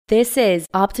This is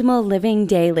Optimal Living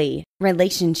Daily,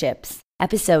 Relationships,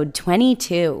 Episode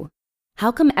 22.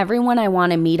 How Come Everyone I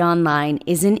Want to Meet Online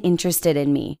Isn't Interested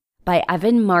in Me by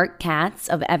Marc Katz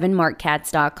of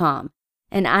evanmarckatz.com.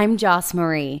 And I'm Joss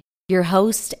Marie, your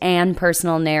host and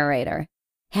personal narrator.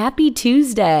 Happy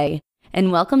Tuesday, and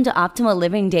welcome to Optimal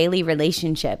Living Daily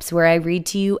Relationships, where I read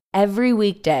to you every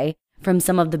weekday from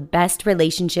some of the best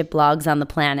relationship blogs on the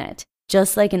planet,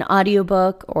 just like an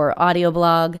audiobook or audio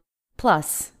blog.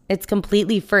 Plus, it's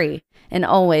completely free, and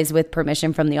always with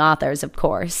permission from the authors, of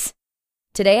course.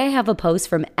 Today I have a post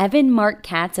from Marc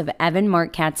Katz of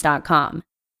evanmarckatz.com.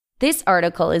 This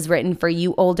article is written for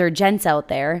you older gents out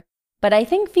there, but I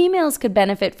think females could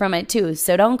benefit from it too,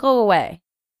 so don't go away.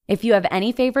 If you have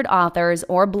any favorite authors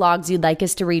or blogs you'd like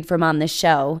us to read from on this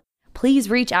show, please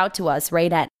reach out to us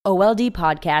right at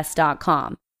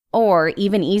oldpodcast.com. Or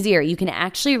even easier, you can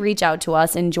actually reach out to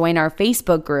us and join our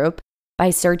Facebook group by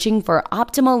searching for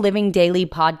Optimal Living Daily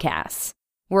Podcasts.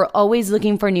 We're always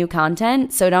looking for new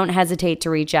content, so don't hesitate to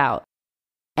reach out.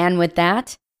 And with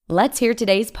that, let's hear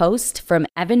today's post from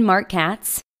Marc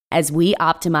Katz as we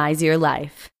optimize your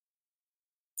life.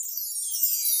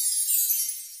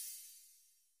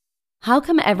 How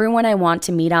Come Everyone I Want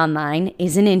to Meet Online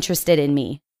Isn't Interested in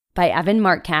Me by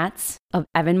Marc Katz of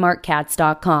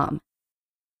evanmarckatz.com.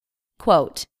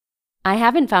 Quote, I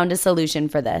haven't found a solution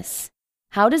for this.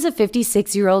 How does a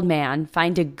 56-year-old man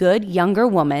find a good younger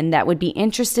woman that would be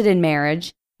interested in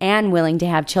marriage and willing to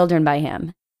have children by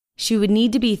him? She would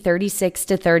need to be 36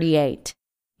 to 38.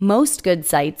 Most good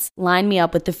sites line me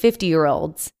up with the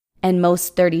 50-year-olds, and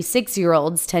most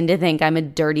 36-year-olds tend to think I'm a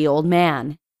dirty old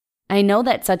man. I know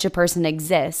that such a person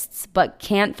exists, but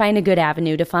can't find a good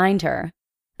avenue to find her.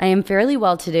 I am fairly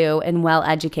well-to-do and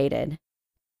well-educated.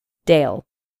 Dale.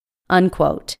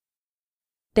 Unquote.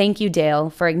 Thank you, Dale,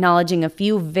 for acknowledging a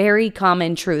few very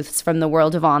common truths from the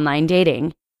world of online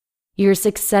dating. You're a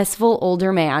successful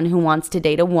older man who wants to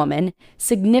date a woman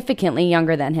significantly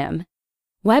younger than him.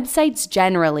 Websites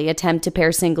generally attempt to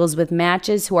pair singles with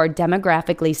matches who are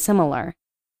demographically similar.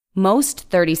 Most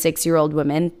 36-year-old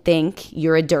women think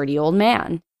you're a dirty old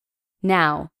man.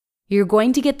 Now, you're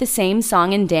going to get the same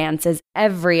song and dance as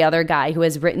every other guy who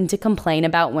has written to complain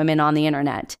about women on the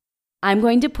internet. I'm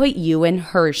going to put you in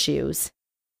her shoes.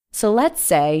 So let's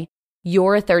say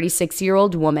you're a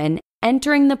 36-year-old woman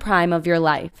entering the prime of your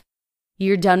life.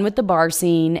 You're done with the bar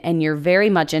scene and you're very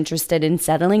much interested in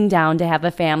settling down to have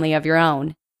a family of your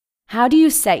own. How do you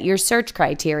set your search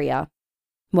criteria?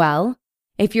 Well,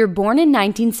 if you're born in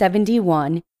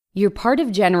 1971, you're part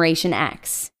of Generation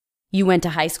X. You went to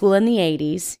high school in the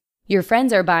 80s. Your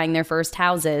friends are buying their first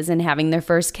houses and having their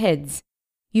first kids.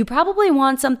 You probably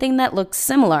want something that looks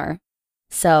similar.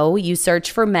 So you search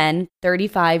for men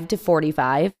 35 to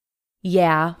 45.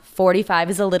 Yeah, 45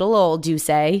 is a little old, you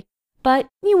say, but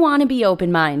you want to be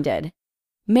open-minded.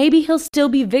 Maybe he'll still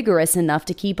be vigorous enough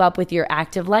to keep up with your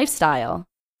active lifestyle.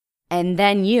 And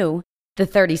then you, the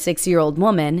 36-year-old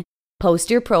woman, post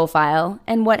your profile,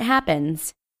 and what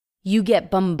happens? You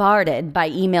get bombarded by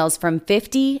emails from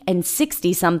 50 and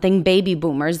 60-something baby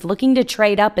boomers looking to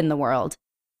trade up in the world.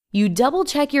 You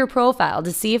double-check your profile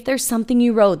to see if there's something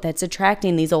you wrote that's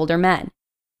attracting these older men.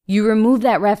 You remove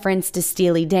that reference to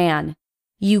Steely Dan.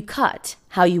 You cut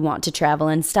how you want to travel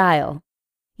in style.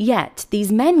 Yet,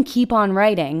 these men keep on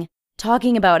writing,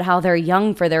 talking about how they're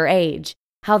young for their age,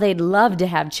 how they'd love to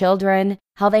have children,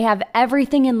 how they have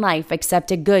everything in life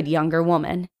except a good younger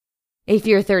woman. If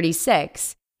you're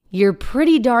 36, you're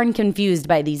pretty darn confused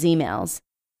by these emails.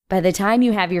 By the time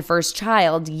you have your first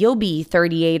child, you'll be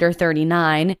 38 or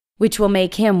 39, which will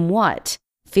make him what,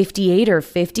 58 or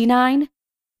 59?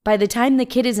 By the time the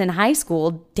kid is in high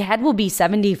school, dad will be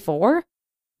 74?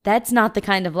 That's not the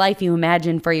kind of life you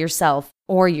imagine for yourself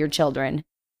or your children.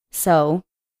 So,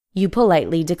 you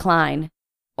politely decline.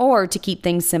 Or, to keep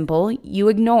things simple, you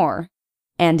ignore.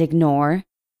 And ignore.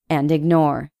 And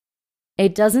ignore.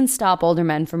 It doesn't stop older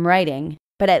men from writing,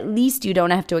 but at least you don't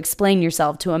have to explain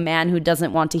yourself to a man who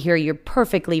doesn't want to hear your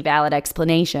perfectly valid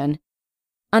explanation.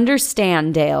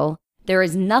 Understand, Dale, there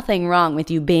is nothing wrong with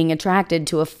you being attracted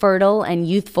to a fertile and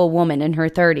youthful woman in her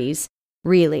 30s.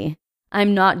 Really,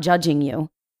 I'm not judging you.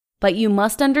 But you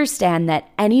must understand that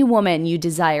any woman you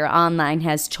desire online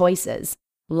has choices.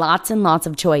 Lots and lots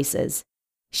of choices.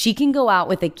 She can go out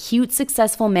with a cute,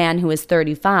 successful man who is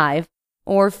 35,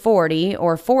 or 40,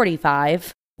 or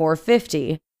 45, or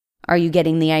 50. Are you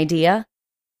getting the idea?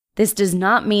 This does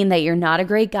not mean that you're not a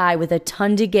great guy with a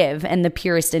ton to give and the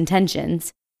purest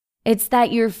intentions. It's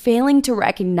that you're failing to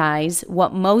recognize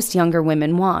what most younger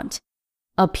women want.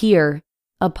 A peer,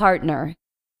 a partner,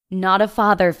 not a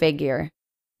father figure.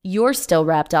 You're still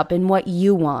wrapped up in what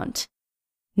you want.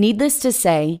 Needless to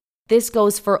say, this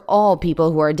goes for all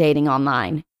people who are dating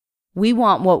online. We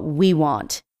want what we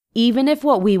want, even if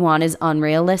what we want is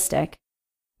unrealistic.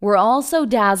 We're all so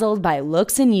dazzled by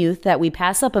looks and youth that we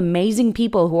pass up amazing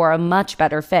people who are a much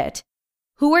better fit.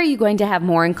 Who are you going to have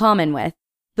more in common with?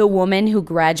 The woman who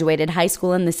graduated high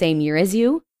school in the same year as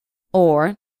you?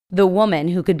 Or the woman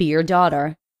who could be your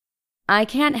daughter? I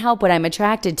can't help what I'm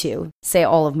attracted to, say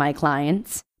all of my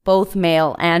clients, both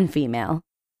male and female.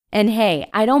 And hey,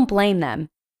 I don't blame them.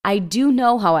 I do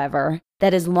know, however,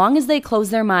 that as long as they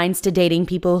close their minds to dating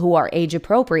people who are age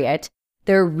appropriate,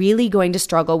 they're really going to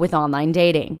struggle with online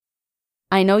dating.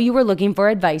 I know you were looking for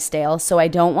advice, Dale, so I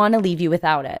don't want to leave you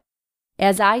without it.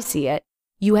 As I see it,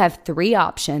 you have 3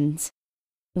 options.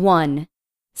 1.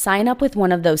 Sign up with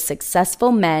one of those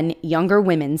successful men, younger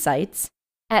women sites.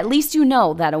 At least you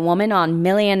know that a woman on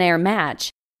Millionaire Match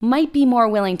might be more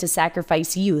willing to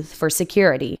sacrifice youth for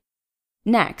security.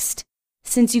 Next,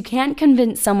 since you can't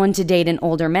convince someone to date an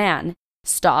older man,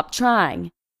 stop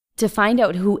trying. To find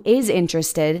out who is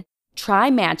interested, try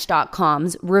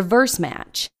Match.com's reverse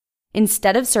match.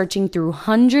 Instead of searching through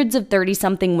hundreds of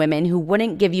 30-something women who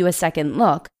wouldn't give you a second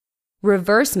look,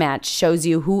 reverse match shows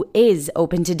you who is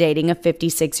open to dating a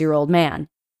 56-year-old man.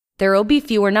 There will be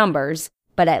fewer numbers,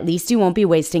 but at least you won't be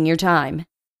wasting your time.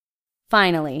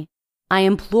 Finally, I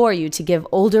implore you to give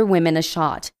older women a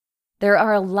shot. There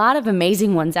are a lot of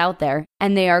amazing ones out there,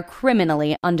 and they are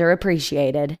criminally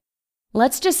underappreciated.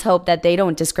 Let's just hope that they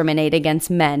don't discriminate against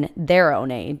men their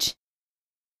own age.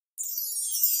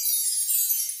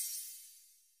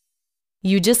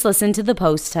 You just listened to the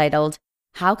post titled,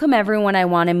 "How Come Everyone I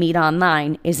Want to Meet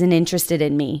Online Isn't Interested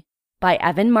in Me?" by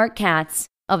Marc Katz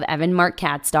of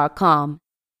evanmarckatz.com.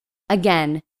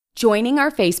 Again, joining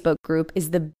our Facebook group is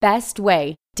the best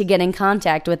way to get in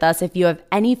contact with us if you have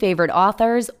any favorite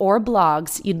authors or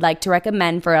blogs you'd like to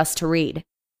recommend for us to read.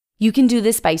 You can do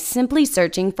this by simply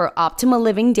searching for Optimal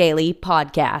Living Daily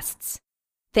podcasts.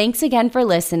 Thanks again for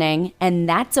listening, and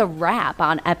that's a wrap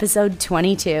on episode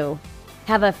 22.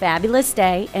 Have a fabulous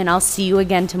day, and I'll see you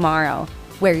again tomorrow,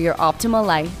 where your optimal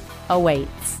life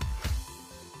awaits.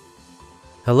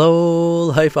 Hello,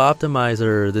 Life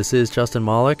Optimizer. This is Justin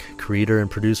Malik, creator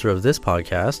and producer of this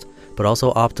podcast, but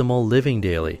also Optimal Living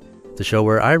Daily, the show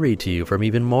where I read to you from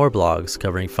even more blogs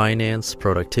covering finance,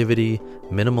 productivity,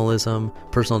 minimalism,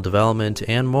 personal development,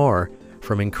 and more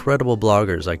from incredible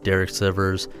bloggers like Derek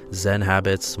Sivers, Zen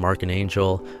Habits, Marc and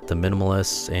Angel, The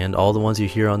Minimalists, and all the ones you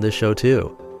hear on this show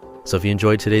too. So if you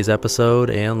enjoyed today's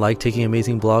episode and like taking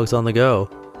amazing blogs on the go,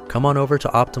 come on over to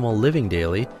Optimal Living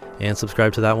Daily and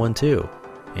subscribe to that one too.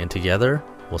 And together,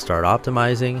 we'll start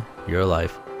optimizing your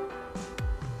life.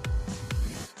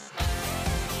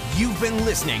 You've been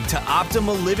listening to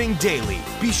Optimal Living Daily.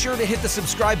 Be sure to hit the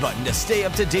subscribe button to stay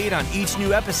up to date on each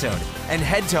new episode, and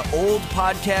head to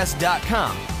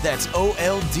oldpodcast.com. That's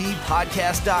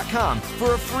OLDpodcast.com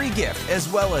for a free gift,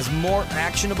 as well as more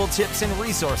actionable tips and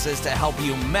resources to help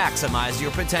you maximize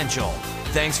your potential.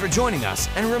 Thanks for joining us,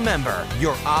 and remember,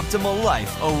 your optimal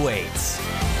life awaits.